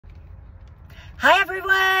Hi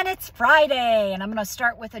everyone, it's Friday and I'm gonna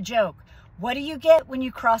start with a joke. What do you get when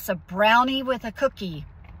you cross a brownie with a cookie?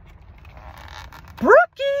 Brookie!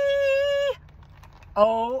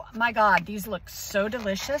 Oh my God, these look so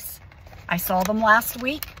delicious. I saw them last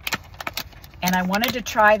week and I wanted to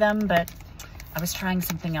try them, but I was trying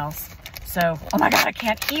something else. So, oh my God, I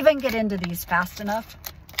can't even get into these fast enough.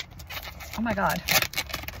 Oh my God,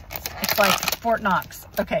 it's like Fort Knox.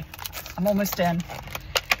 Okay, I'm almost in.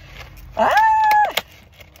 Ah!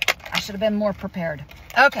 I should have been more prepared.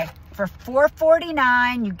 Okay, for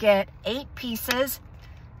 $4.49, you get 8 pieces,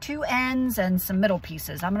 2 ends, and some middle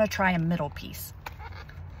pieces. I'm gonna try a middle piece.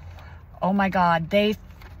 Oh my God, they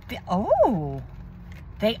are,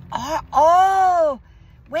 oh,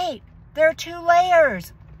 wait, there are 2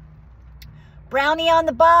 layers. Brownie on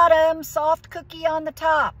the bottom, soft cookie on the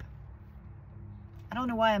top. I don't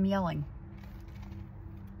know why I'm yelling.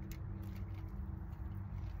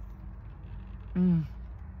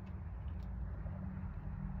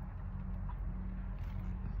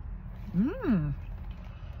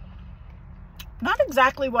 Not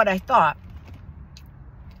exactly what I thought.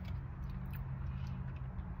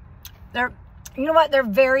 You know what? They're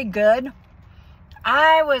very good.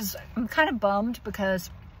 I'm kind of bummed because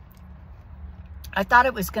I thought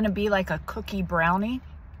it was going to be like a cookie brownie,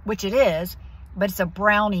 which it is, but it's a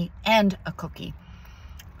brownie and a cookie.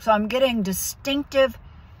 So I'm getting distinctive,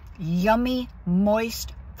 yummy,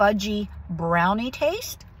 moist, fudgy brownie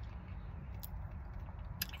taste.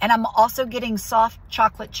 And I'm also getting soft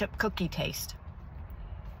chocolate chip cookie taste,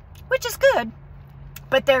 which is good,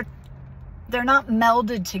 but they're not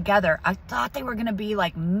melded together. I thought they were gonna be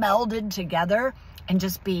like melded together and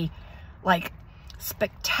just be like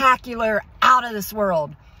spectacular, out of this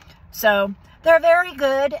world. So they're very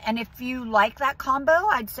good. And if you like that combo,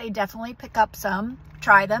 I'd say definitely pick up some,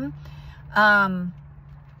 try them.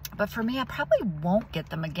 But for me, I probably won't get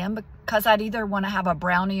them again because I'd either want to have a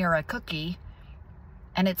brownie or a cookie,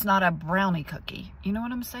 and it's not a brownie cookie. You know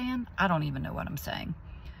what I'm saying? I don't even know what I'm saying.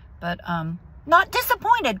 But not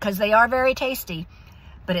disappointed because they are very tasty,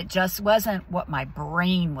 but it just wasn't what my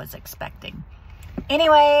brain was expecting.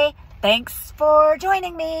 Anyway, thanks for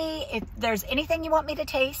joining me. If there's anything you want me to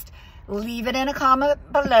taste, leave it in a comment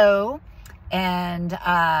below, and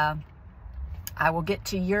I will get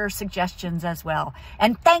to your suggestions as well.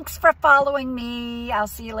 And thanks for following me. I'll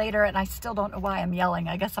see you later. And I still don't know why I'm yelling.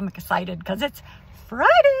 I guess I'm excited because it's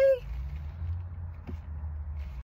Friday.